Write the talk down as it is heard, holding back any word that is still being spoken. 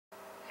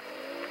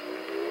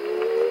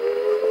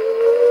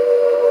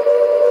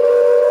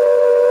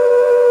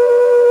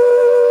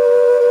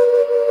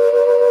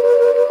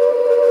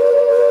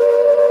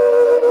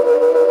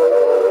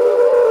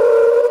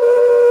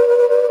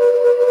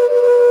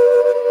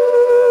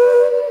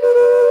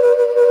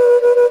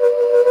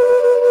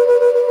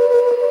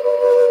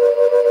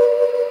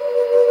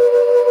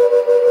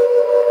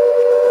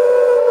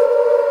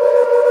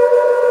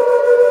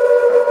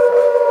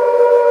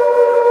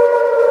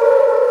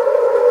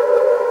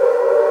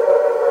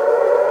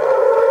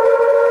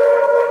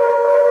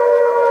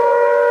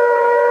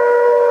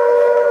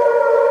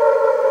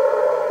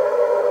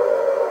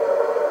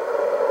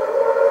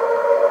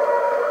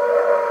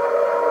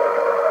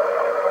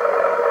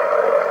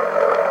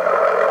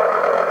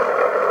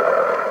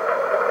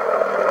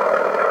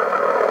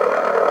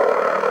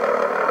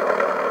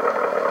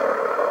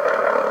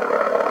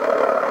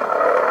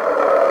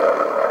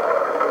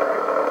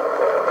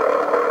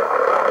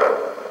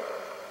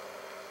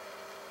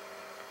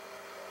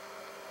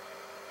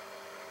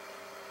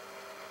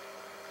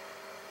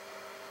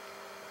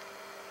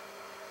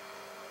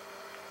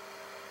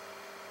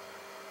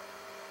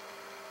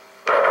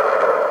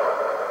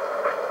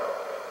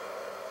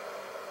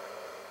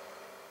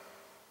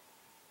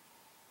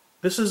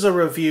This is a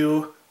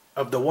review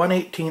of the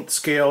 1/18th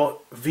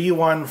scale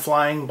V1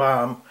 flying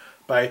bomb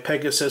by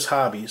Pegasus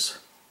Hobbies.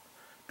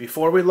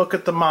 Before we look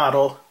at the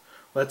model,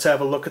 let's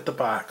have a look at the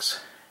box.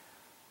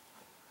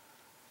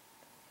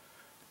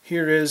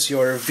 Here is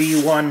your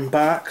V1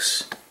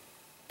 box.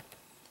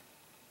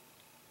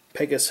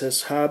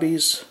 Pegasus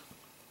Hobbies,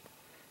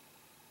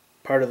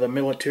 part of the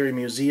Military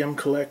Museum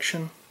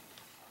collection.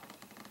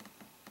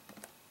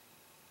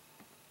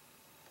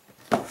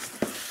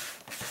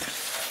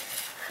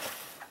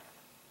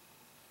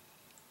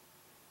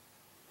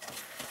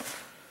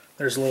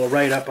 There's a little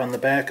write-up on the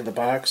back of the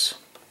box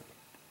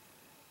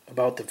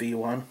about the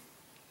V1.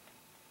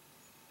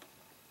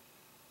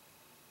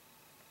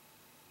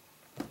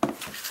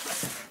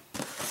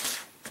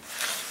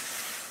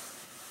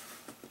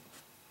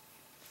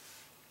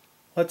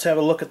 Let's have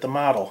a look at the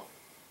model.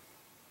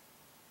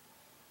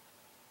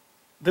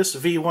 This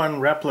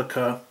V1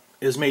 replica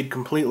is made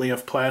completely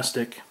of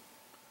plastic.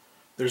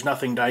 There's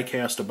nothing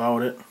die-cast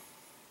about it.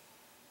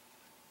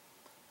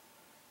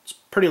 It's a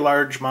pretty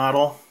large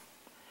model.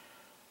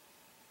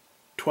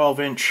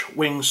 12-inch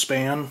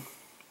wingspan,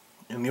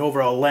 and the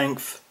overall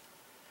length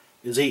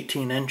is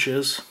 18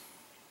 inches.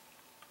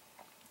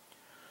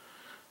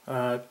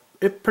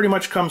 It pretty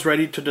much comes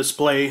ready to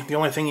display. The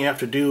only thing you have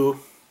to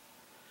do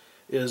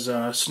is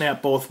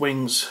snap both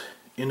wings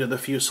into the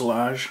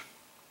fuselage.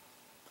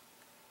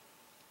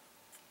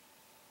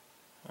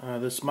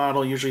 This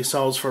model usually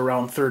sells for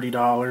around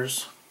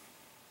 $30.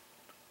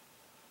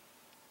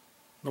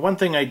 The one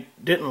thing I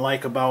didn't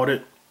like about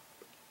it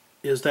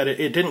is that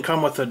it didn't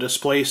come with a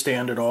display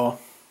stand at all.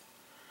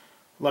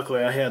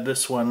 Luckily I had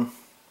this one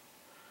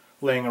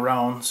laying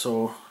around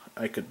so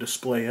I could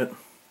display it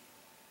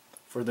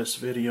for this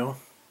video.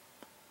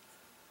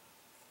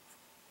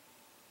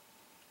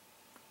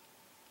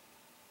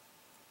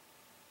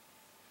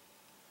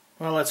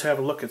 Well, let's have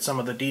a look at some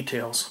of the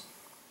details.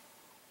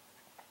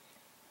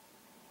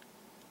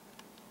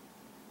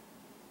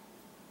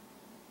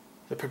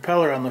 The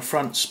propeller on the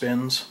front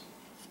spins.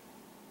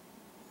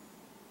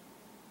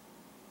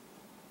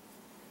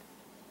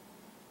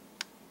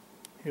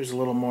 Here's a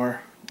little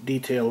more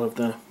detail of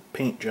the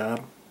paint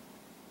job.